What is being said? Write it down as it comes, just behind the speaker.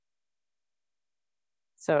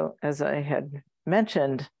So as I had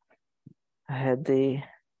mentioned, I had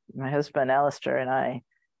my husband Alistair and I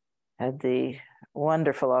had the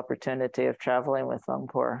wonderful opportunity of traveling with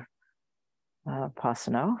Lumpur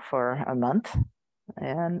Pasano for a month,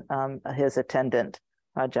 and his attendant,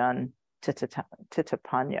 Ajahn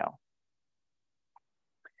Titapano.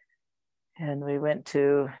 And we went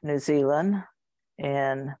to New Zealand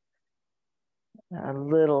and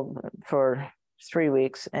for 3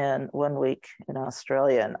 weeks and 1 week in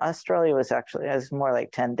Australia. And Australia was more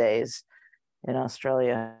like 10 days. In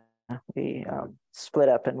Australia, we split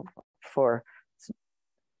up for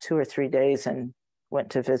 2 or 3 days and went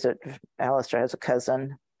to visit. Alistair has a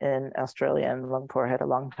cousin in Australia, and Lumpur had a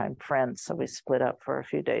longtime friend. So we split up for a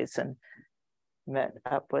few days and met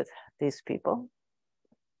up with these people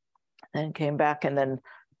and came back. And then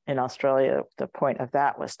in Australia, the point of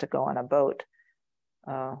that was to go on a boat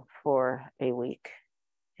for a week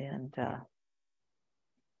and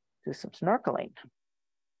do some snorkeling.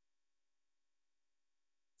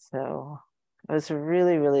 So it was a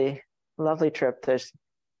really, really lovely trip. There's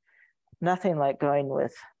nothing like going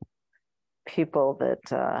with people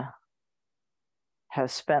that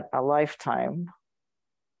have spent a lifetime,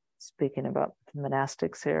 speaking about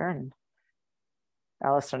monastics here, and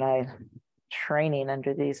Alistair and I training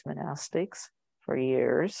under these monastics for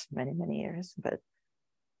years, many, many years. But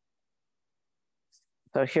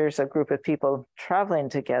so here's a group of people traveling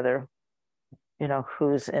together,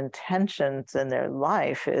 whose intentions in their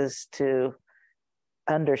life is to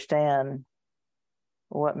understand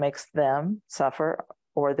what makes them suffer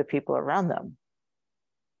or the people around them.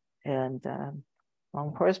 And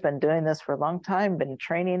Lumpur's been doing this for a long time, been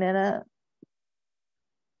training in it.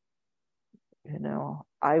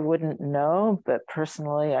 I wouldn't know, but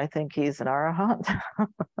personally, I think he's an arahant.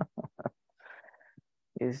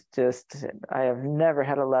 I have never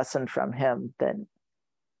had a lesson from him that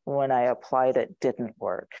when I applied it didn't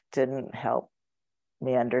work, didn't help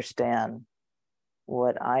me understand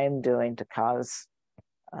what I'm doing to cause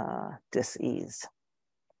dis-ease.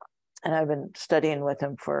 And I've been studying with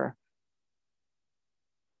him for,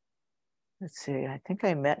 I think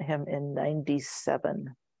I met him in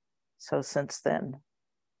 97. So since then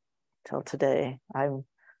till today,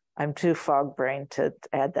 I'm too fog-brained to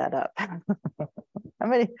add that up. How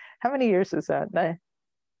many years is that?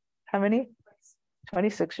 How many?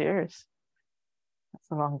 26 years.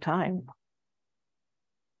 That's a long time.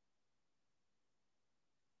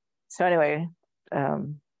 So anyway,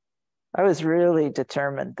 I was really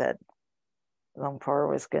determined that Lumpur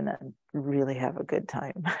was going to really have a good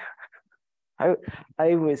time. I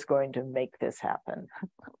was going to make this happen.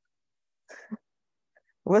 It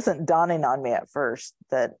wasn't dawning on me at first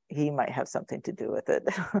that he might have something to do with it.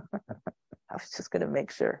 I was just going to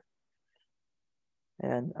make sure.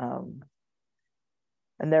 And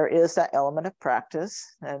there is that element of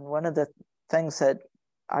practice. And one of the things that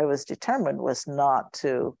I was determined was not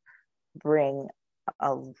to bring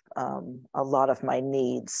a lot of my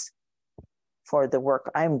needs for the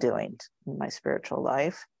work I'm doing in my spiritual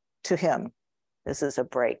life to him. This is a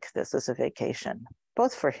break. This is a vacation,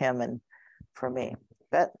 both for him and for me.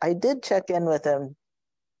 But I did check in with him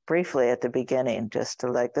briefly at the beginning, just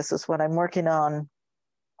to this is what I'm working on.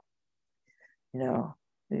 You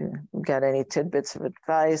got any tidbits of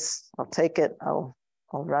advice? I'll take it. I'll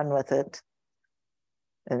run with it.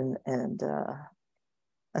 And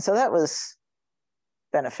so that was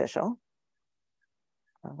beneficial.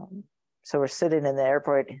 So we're sitting in the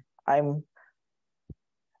airport. I'm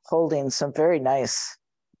holding some very nice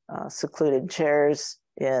secluded chairs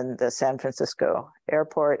in the San Francisco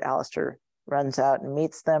airport. Alistair runs out and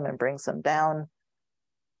meets them and brings them down.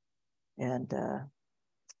 And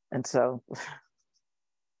so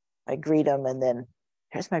I greet him, and then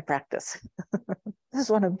here's my practice. This is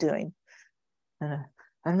what I'm doing.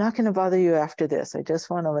 I'm not going to bother you after this. I just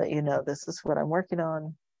want to let you know this is what I'm working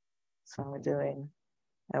on. That's what I'm doing.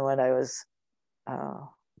 And what I was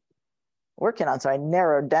working on, so I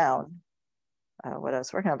narrowed down what I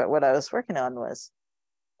was working on. But what I was working on was,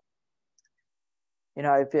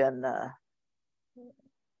 I've been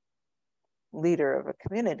leader of a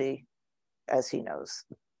community, as he knows,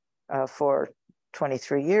 for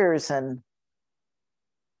 23 years. And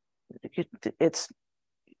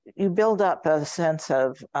you build up a sense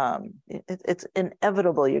of, it's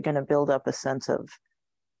inevitable you're going to build up a sense of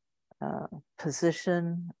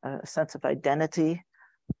position, a sense of identity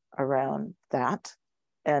around that.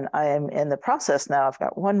 And I am in the process now. I've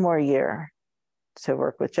got 1 more year to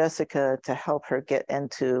work with Jessica to help her get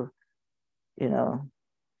into,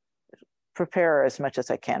 prepare as much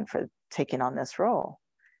as I can for taking on this role.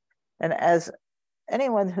 And as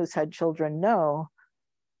anyone who's had children know,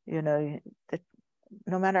 that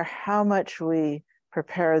no matter how much we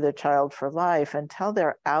prepare the child for life, until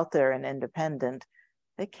they're out there and independent,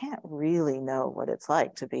 they can't really know what it's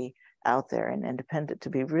like to be out there and independent, to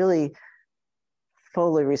be really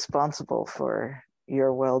fully responsible for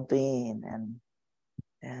your well-being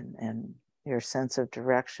and your sense of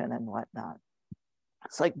direction and whatnot.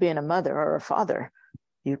 It's like being a mother or a father.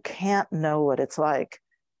 You can't know what it's like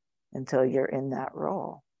until you're in that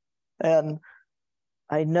role. And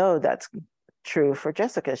I know that's true for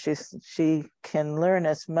Jessica. She can learn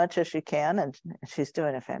as much as she can, and she's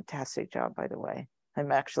doing a fantastic job, by the way.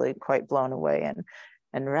 I'm actually quite blown away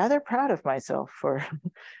and rather proud of myself for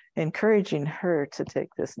encouraging her to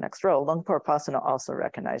take this next role. Luangpur Pasano also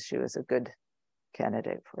recognized she was a good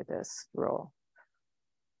candidate for this role.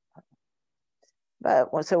 But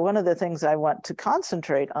so one of the things I want to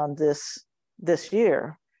concentrate on this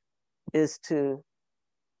year is to,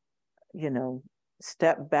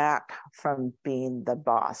 step back from being the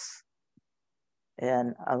boss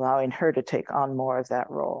and allowing her to take on more of that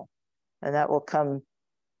role. And that will come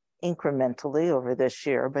incrementally over this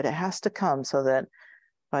year, but it has to come so that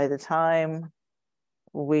by the time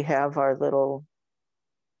we have our little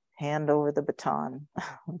hand over the baton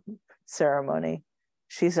ceremony,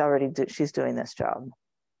 she's doing this job.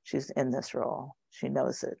 She's in this role. She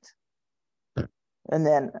knows it. And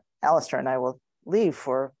then Alistair and I will leave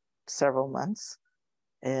for several months,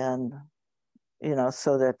 and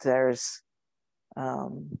so that there's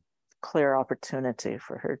clear opportunity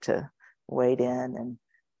for her to wade in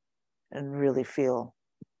and really feel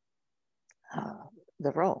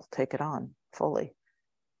the role, take it on fully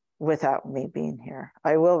without me being here.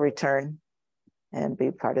 I will return and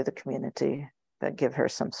be part of the community, but give her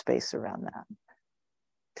some space around that,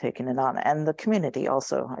 taking it on, and the community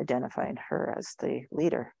also identifying her as the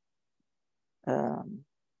leader.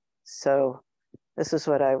 So this is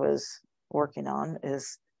what I was working on,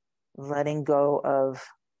 is letting go of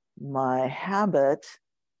my habit,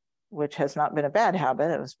 which has not been a bad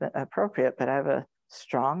habit, it was appropriate, but I have a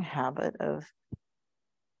strong habit of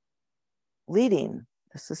leading.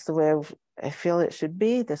 This is the way I feel it should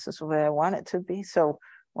be. This is the way I want it to be. So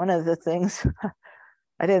one of the things,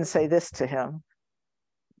 I didn't say this to him,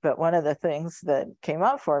 but one of the things that came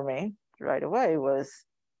up for me right away was,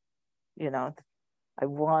 I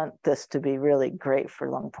want this to be really great for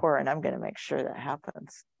Luangpur, and I'm going to make sure that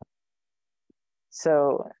happens.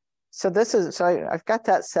 So I've got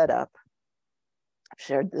that set up. I've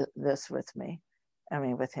shared this with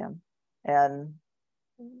him, and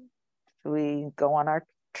we go on our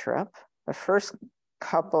trip. The first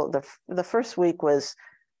week was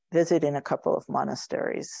visiting a couple of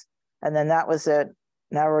monasteries, and then that was it.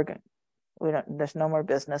 Now there's no more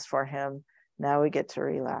business for him. Now we get to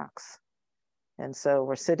relax. And so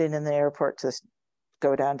we're sitting in the airport to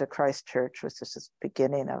go down to Christchurch, which is the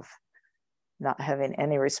beginning of not having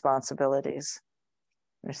any responsibilities.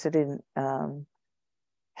 We're sitting,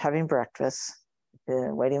 having breakfast,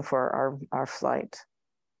 waiting for our flight.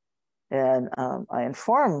 And I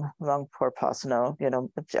inform Luangpur Pasano,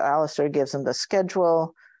 Alistair gives him the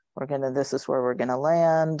schedule. This is where we're gonna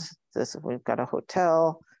land. We've got a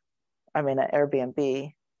hotel, an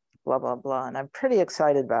Airbnb, blah, blah, blah. And I'm pretty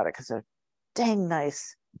excited about it because it's a dang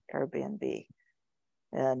nice Airbnb.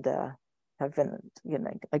 And I've been,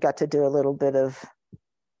 I got to do a little bit of,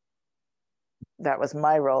 that was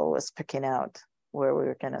my role, was picking out where we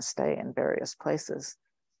were gonna stay in various places.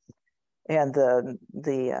 And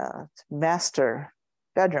the master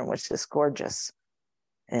bedroom was just gorgeous.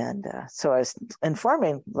 And so I was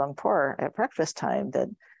informing Luangpur at breakfast time that,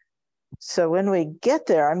 so when we get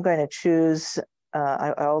there, I'm going to choose,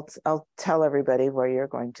 I'll tell everybody where you're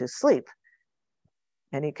going to sleep.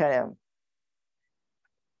 And he and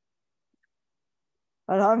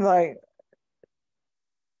I'm like,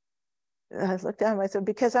 I looked at him, I said,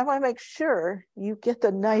 because I want to make sure you get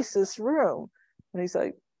the nicest room. And he's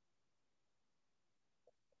like,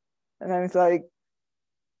 and I was like,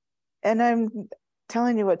 and I'm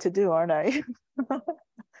telling you what to do, aren't I?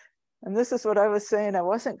 And this is what I was saying I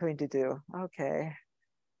wasn't going to do. Okay.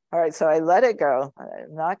 All right. So I let it go.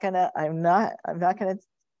 I'm not gonna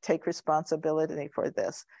take responsibility for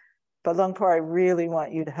this. But Luangpur, I really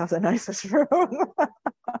want you to have the nicest room.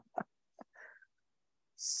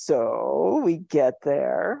 So we get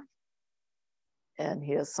there and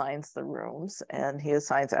he assigns the rooms, and he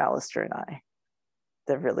assigns Alistair and I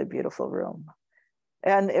the really beautiful room.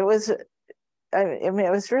 And it was, it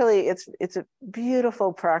was really, it's a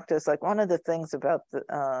beautiful practice. Like, one of the things about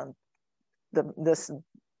this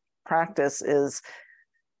practice is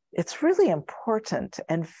it's really important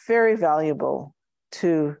and very valuable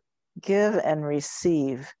to give and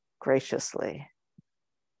receive graciously.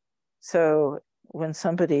 So when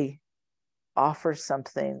somebody offers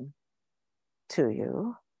something to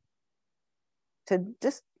you, to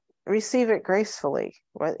just receive it gracefully,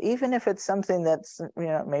 even if it's something that's,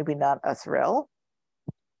 maybe not a thrill,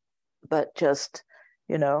 but just,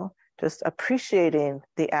 just appreciating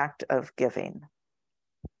the act of giving.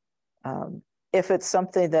 If it's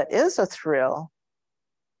something that is a thrill,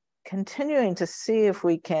 continuing to see if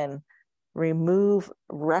we can remove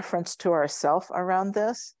reference to ourself around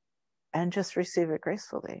this and just receive it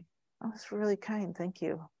gracefully. Oh, that's really kind. Thank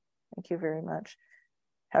you. Thank you very much.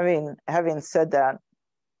 Having said that,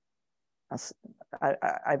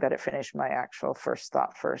 I better finish my actual first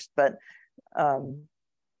thought first. But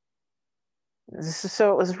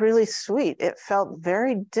so it was really sweet. It felt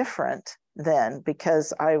very different then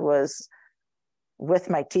because I was with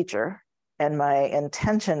my teacher, and my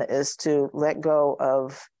intention is to let go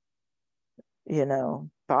of,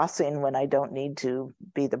 bossing when I don't need to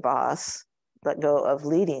be the boss, let go of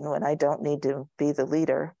leading when I don't need to be the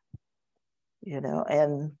leader,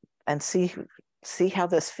 and see how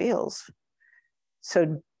this feels.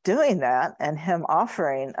 So doing that and him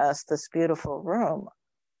offering us this beautiful room,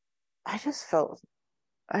 I just felt,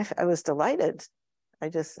 I was delighted. I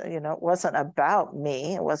just, it wasn't about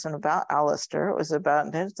me. It wasn't about Alistair. It was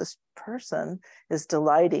about this person is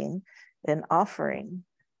delighting in offering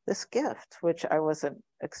this gift, which I wasn't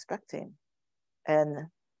expecting. And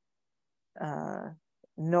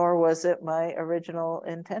nor was it my original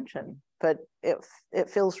intention. But it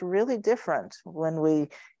feels really different when we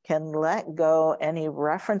can let go any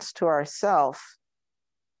reference to ourself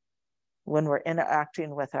when we're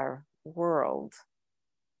interacting with our world.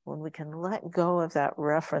 When we can let go of that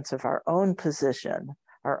reference of our own position,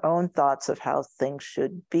 our own thoughts of how things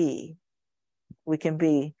should be, we can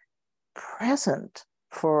be present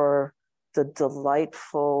for the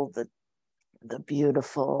delightful, the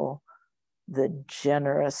beautiful, the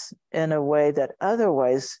generous in a way that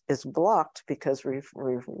otherwise is blocked because we're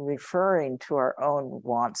referring to our own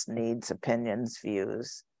wants, needs, opinions,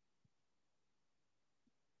 views.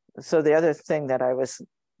 So the other thing that I was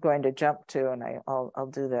going to jump to, and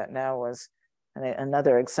I'll do that now, was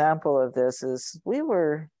another example of this is we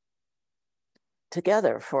were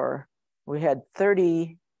together we had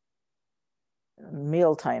 30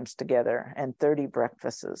 meal times together and 30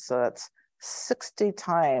 breakfasts. So that's 60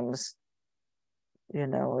 times,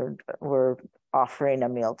 we're offering a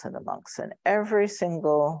meal to the monks. And every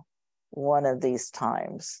single one of these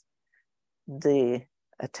times, the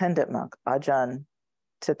attendant monk, Ajahn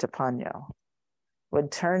Titipanyo, would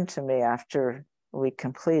turn to me after we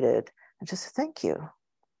completed and just say, thank you.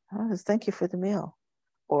 Thank you for the meal,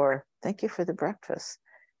 or thank you for the breakfast.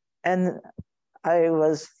 And I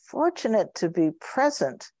was fortunate to be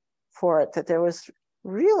present for it, that there was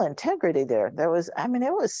real integrity there. It was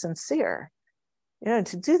sincere.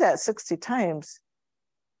 To do that 60 times,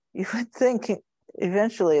 you would think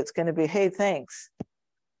eventually it's going to be, hey, thanks.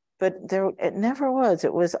 But it never was.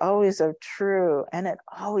 It was always a true, and it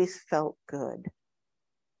always felt good.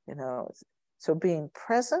 So being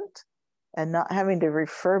present and not having to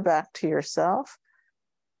refer back to yourself,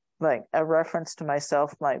 like a reference to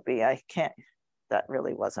myself might be, that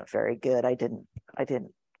really wasn't very good. I didn't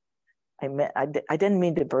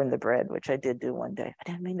mean to burn the bread, which I did do one day. I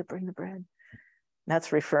didn't mean to burn the bread.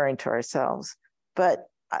 That's referring to ourselves. But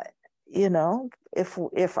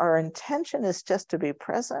if our intention is just to be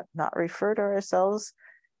present, not refer to ourselves,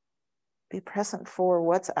 be present for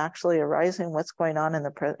what's actually arising, what's going on in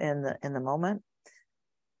the moment,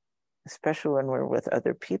 especially when we're with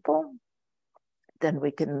other people, then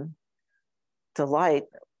we can delight.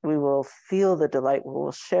 We will feel the delight. We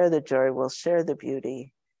will share the joy. We'll share the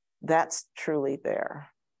beauty. That's truly there.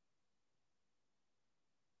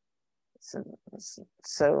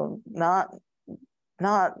 So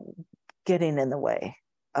not getting in the way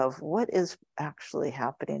of what is actually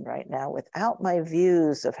happening right now without my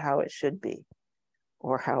views of how it should be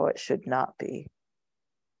or how it should not be.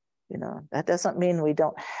 That doesn't mean we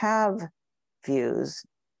don't have views.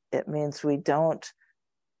 It means we don't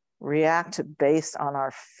react based on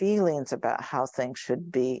our feelings about how things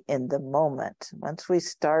should be in the moment. Once we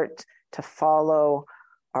start to follow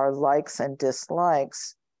our likes and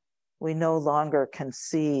dislikes, we no longer can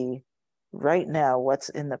see right now what's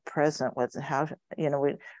in the present,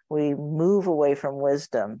 we move away from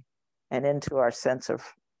wisdom and into our sense of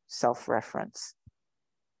self-reference,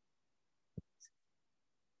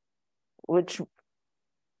 which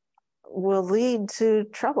will lead to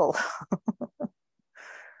trouble.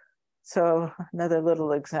 So another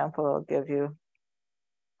little example I'll give you.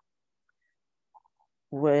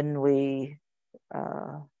 When we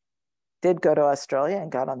did go to Australia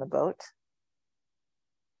and got on the boat.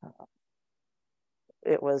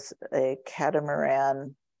 It was a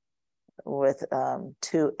catamaran with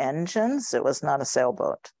 2 engines. It was not a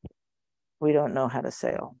sailboat. We don't know how to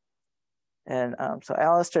sail. And so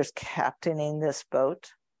Alistair's captaining this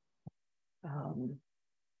boat.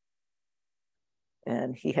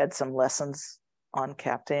 And he had some lessons on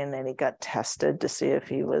captain, and he got tested to see if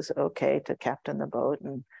he was okay to captain the boat.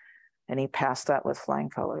 And he passed that with flying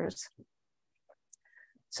colors.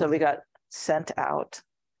 So we got sent out,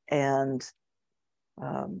 and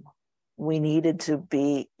we needed to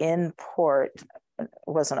be in port. It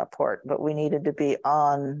wasn't a port, but we needed to be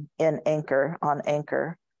on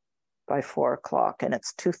anchor by 4 o'clock, and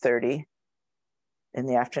it's 2:30 in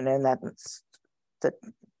the afternoon. That's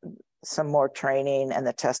some more training and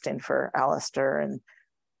the testing for Alistair and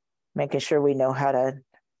making sure we know how to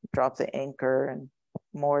drop the anchor and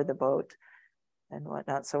moor the boat and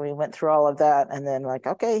whatnot. So we went through all of that, and then like,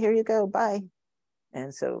 okay, here you go, bye.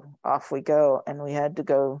 And so off we go, and we had to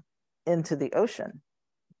go into the ocean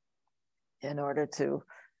in order to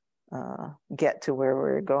get to where we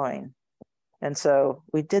were going. And so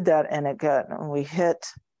we did that, and we hit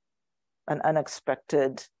an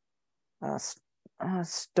unexpected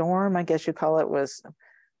storm, I guess you call it. Was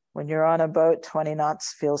when you're on a boat, 20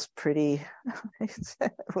 knots feels pretty, it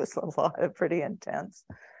was a lot of pretty intense.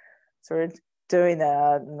 So we're doing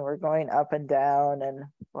that, and we're going up and down and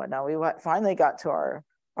whatnot. We finally got to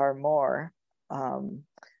our moor,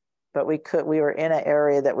 but we were in an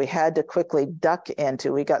area that we had to quickly duck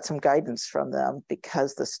into. We got some guidance from them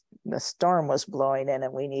because the storm was blowing in,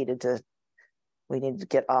 and we needed to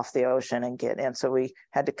get off the ocean and get in. So we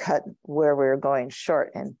had to cut where we were going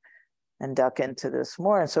short and duck into this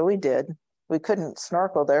moor. And so we did. We couldn't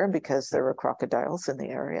snorkel there because there were crocodiles in the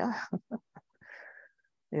area.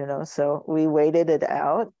 So we waited it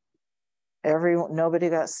out. Nobody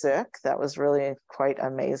got sick. That was really quite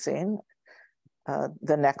amazing.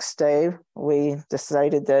 The next day, we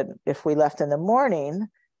decided that if we left in the morning,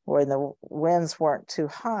 when the winds weren't too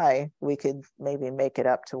high, we could maybe make it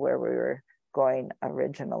up to where we were going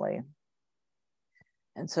originally.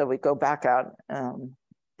 And so we go back out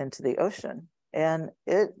into the ocean, and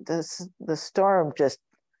the storm just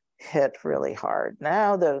hit really hard.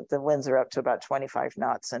 Now the winds are up to about 25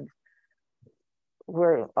 knots, and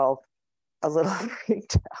we're all a little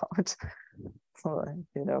freaked out,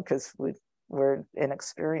 because we're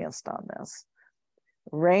inexperienced on this.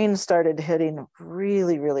 Rain started hitting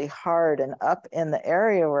really, really hard, and up in the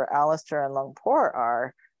area where Alistair and Lumpur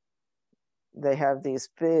are, they have these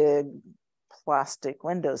big plastic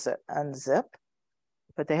windows that unzip,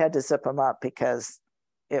 but they had to zip them up because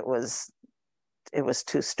it was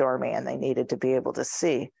too stormy and they needed to be able to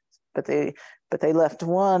see. But they left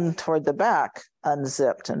one toward the back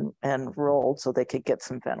unzipped and rolled so they could get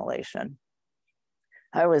some ventilation.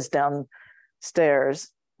 I was downstairs.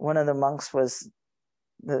 One of the monks was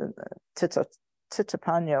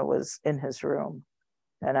Titapanya was in his room,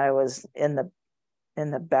 and I was in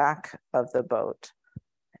the back of the boat,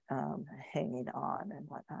 hanging on and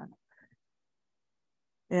whatnot.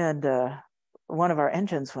 And one of our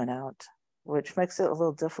engines went out, which makes it a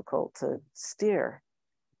little difficult to steer.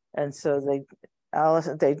 And so they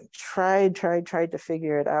tried to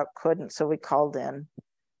figure it out, couldn't. So we called in,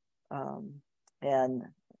 and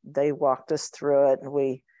they walked us through it, and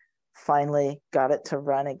we finally got it to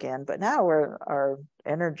run again. But now our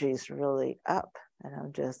energy's really up, and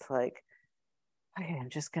I'm just like, okay, I'm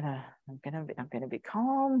gonna be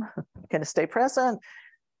calm. I'm gonna stay present.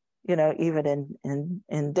 Even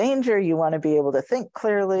in danger, you want to be able to think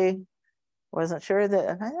clearly. Wasn't sure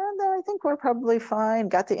that I think we're probably fine.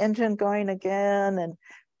 Got the engine going again,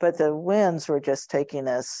 but the winds were just taking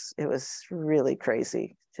us. It was really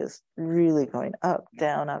crazy, just really going up,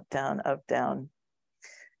 down, up, down, up, down,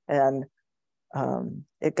 and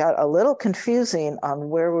it got a little confusing on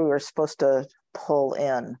where we were supposed to pull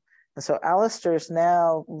in. And so Alistair's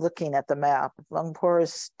now looking at the map. Lumpur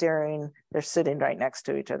is staring. They're sitting right next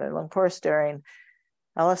to each other. Lumpur is staring.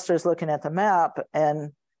 Alistair's looking at the map,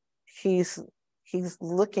 and he's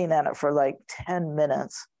looking at it for like 10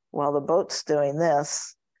 minutes while the boat's doing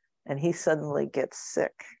this, and he suddenly gets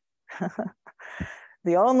sick.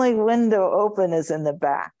 The only window open is in the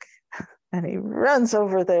back, and he runs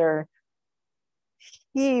over there,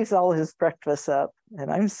 heaves all his breakfast up, and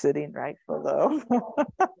I'm sitting right below.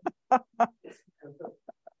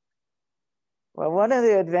 Well, one of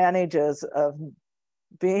the advantages of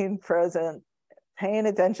being present, paying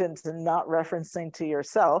attention to not referencing to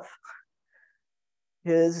yourself,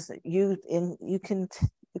 is you can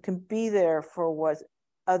be there for what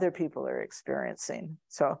other people are experiencing.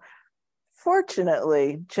 So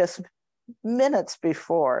fortunately, just minutes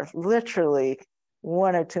before, literally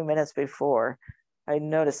 1 or 2 minutes before, I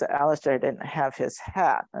noticed that Alistair didn't have his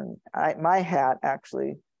hat, and my hat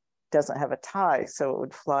actually doesn't have a tie, so it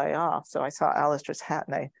would fly off. So I saw Alistair's hat,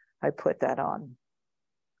 and I put that on.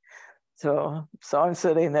 So I'm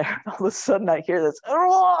sitting there, and all of a sudden I hear this,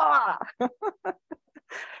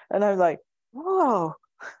 and I'm like, whoa.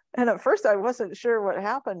 And at first I wasn't sure what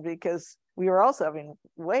happened because we were also having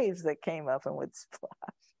waves that came up and would splash.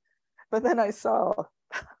 But then I saw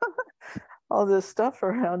all this stuff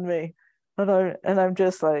around me, and I'm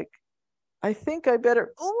just like, I think I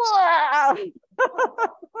better.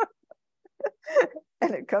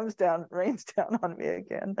 And it comes down, rains down on me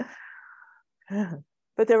again.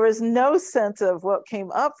 But there was no sense of what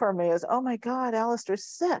came up for me as, oh my God, Alistair's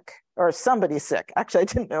sick, or somebody's sick. Actually, I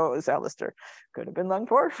didn't know it was Alistair. Could have been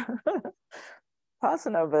Lungport,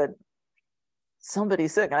 Pasano, but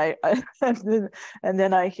somebody's sick. And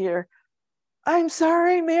then I hear, I'm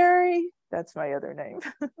sorry, Mary. That's my other name.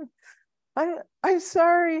 I'm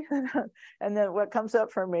sorry. And then what comes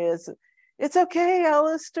up for me is, it's okay,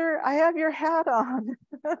 Alistair. I have your hat on.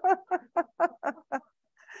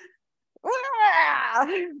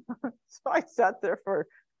 So I sat there for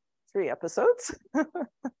 3 episodes.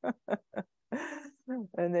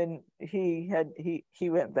 And then he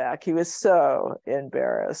went back. He was so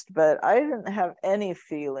embarrassed, but I didn't have any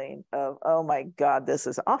feeling of, oh my God, this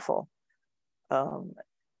is awful.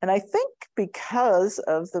 And I think because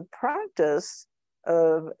of the practice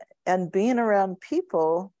of and being around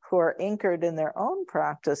people who are anchored in their own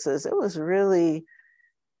practices, it was really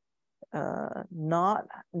not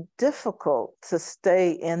difficult to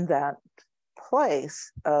stay in that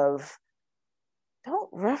place of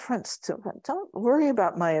don't worry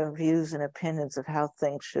about my views and opinions of how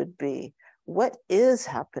things should be. What is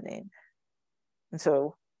happening? And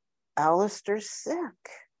so Alistair's sick.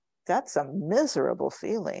 That's a miserable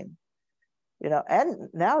feeling, and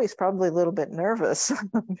now he's probably a little bit nervous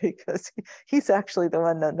because he's actually the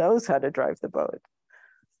one that knows how to drive the boat.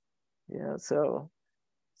 So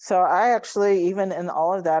I actually, even in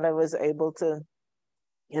all of that, I was able to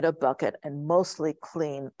get a bucket and mostly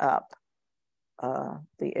clean up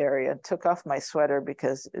the area. Took off my sweater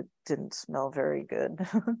because it didn't smell very good.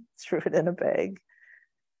 Threw it in a bag.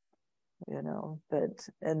 But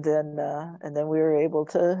and then we were able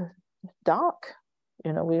to dock.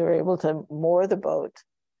 We were able to moor the boat,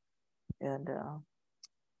 and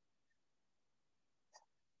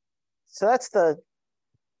so that's the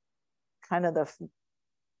kind of the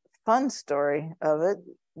fun story of it.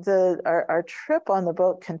 Our trip on the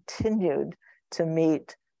boat continued to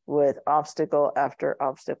meet with obstacle after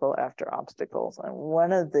obstacle after obstacles, and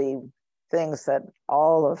one of the things that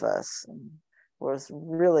all of us was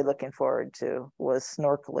really looking forward to was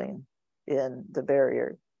snorkeling in the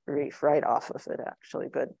barrier reef, right off of it actually,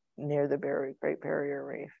 but near the Great Barrier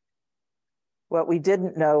Reef. What we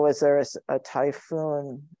didn't know was there was a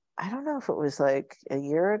typhoon. I don't know if it was like a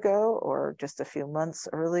year ago or just a few months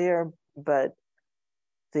earlier, but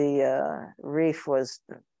the reef was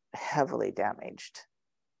heavily damaged,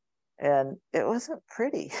 and it wasn't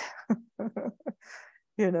pretty.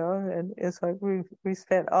 And it's like we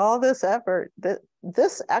spent all this effort.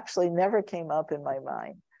 This actually never came up in my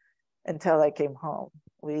mind until I came home.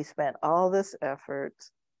 We spent all this effort,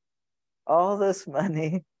 all this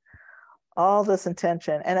money, all this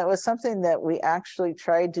intention, and it was something that we actually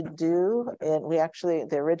tried to do. And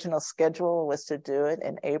the original schedule was to do it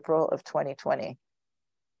in April of 2020.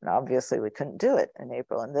 And obviously we couldn't do it in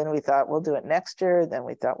April. And then we thought we'll do it next year. Then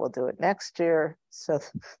we thought we'll do it next year. So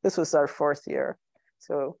this was our 4th year.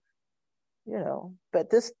 So, but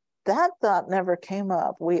that thought never came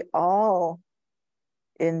up. We all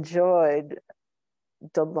enjoyed,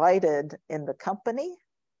 delighted in the company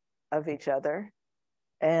of each other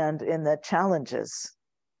and in the challenges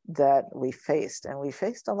that we faced. And we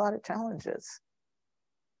faced a lot of challenges.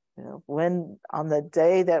 When on the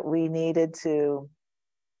day that we needed to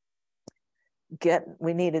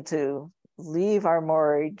leave our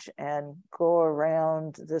moorage and go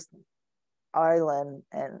around this island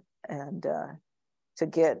and to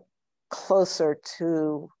get closer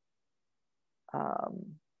to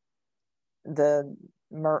the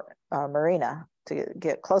marina, to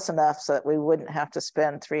get close enough so that we wouldn't have to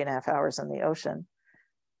spend 3.5 hours in the ocean.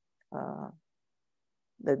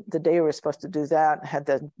 The day we were supposed to do that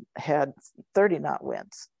had 30 knot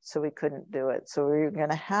winds, so we couldn't do it. So we were going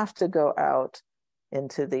to have to go out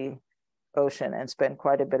into the ocean and spend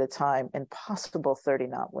quite a bit of time in possible 30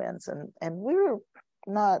 knot winds, and we were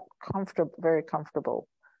not very comfortable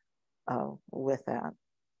with that.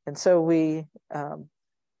 And so we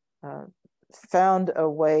found a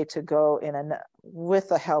way to go with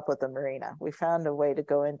the help of the marina, we found a way to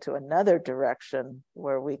go into another direction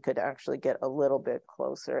where we could actually get a little bit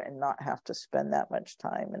closer and not have to spend that much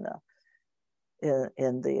time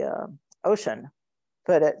in the ocean.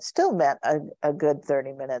 But it still meant a good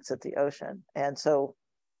 30 minutes at the ocean.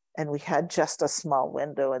 And we had just a small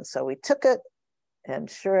window. And so we took it, and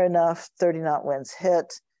sure enough, 30-knot winds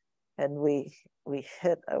hit, and we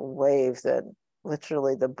hit a wave that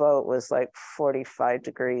literally the boat was like 45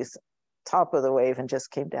 degrees top of the wave and just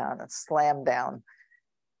came down and slammed down.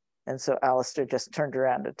 And so Alistair just turned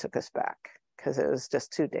around and took us back because it was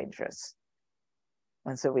just too dangerous.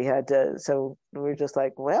 And so we were just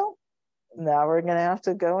like, well, now we're going to have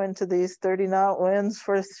to go into these 30-knot winds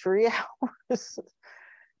for 3 hours.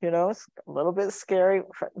 It's a little bit scary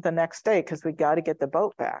for the next day because we got to get the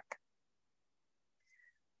boat back.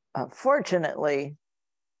 Fortunately,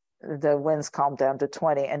 the winds calmed down to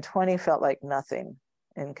 20, and 20 felt like nothing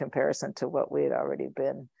in comparison to what we had already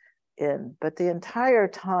been in. But the entire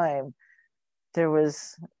time, there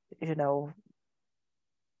was,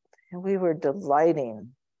 we were delighting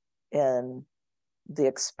in the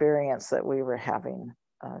experience that we were having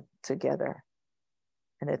together.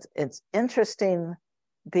 And it's interesting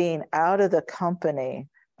being out of the company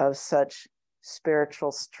of such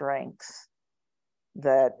spiritual strength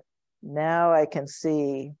that now I can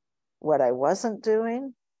see what I wasn't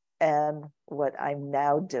doing and what I'm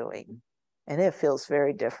now doing. And it feels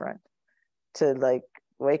very different to like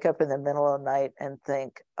wake up in the middle of the night and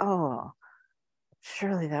think, oh,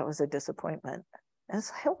 surely that was a disappointment. And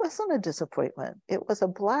it wasn't a disappointment. It was a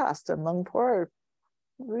blast. And Lungpor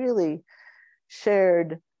really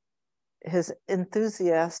shared his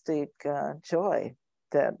enthusiastic joy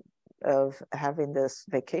of having this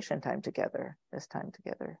vacation time together, this time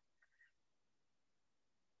together.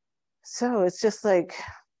 So it's just like,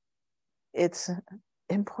 it's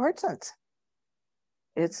important.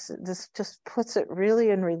 This just puts it really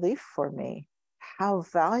in relief for me, how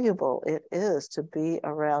valuable it is to be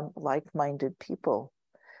around like-minded people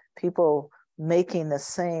making the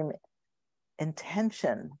same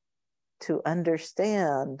intention to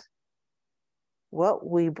understand what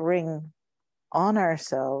we bring on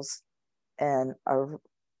ourselves and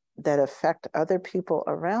that affect other people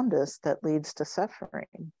around us that leads to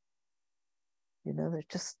suffering.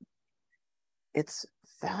 It's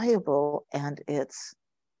valuable, and it's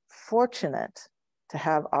fortunate to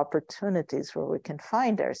have opportunities where we can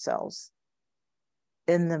find ourselves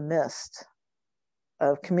in the midst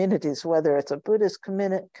of communities, whether it's a Buddhist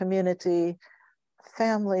community,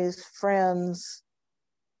 families, friends,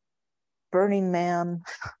 Burning Man.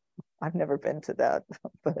 I've never been to that,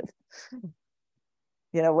 but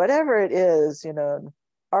whatever it is,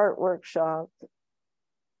 art workshop,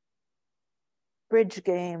 bridge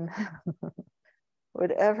game,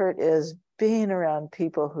 whatever it is, being around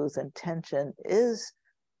people whose intention is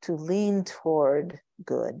to lean toward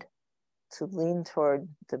good, to lean toward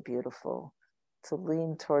the beautiful, to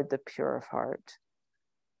lean toward the pure of heart,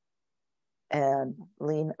 and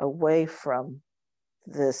lean away from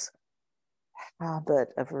this habit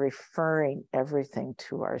of referring everything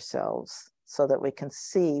to ourselves so that we can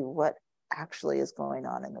see what actually is going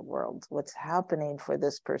on in the world, what's happening for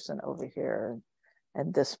this person over here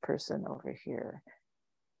and this person over here.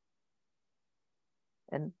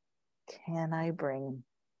 And can I bring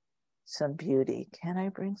some beauty? Can I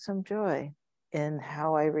bring some joy in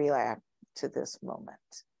how I react to this moment?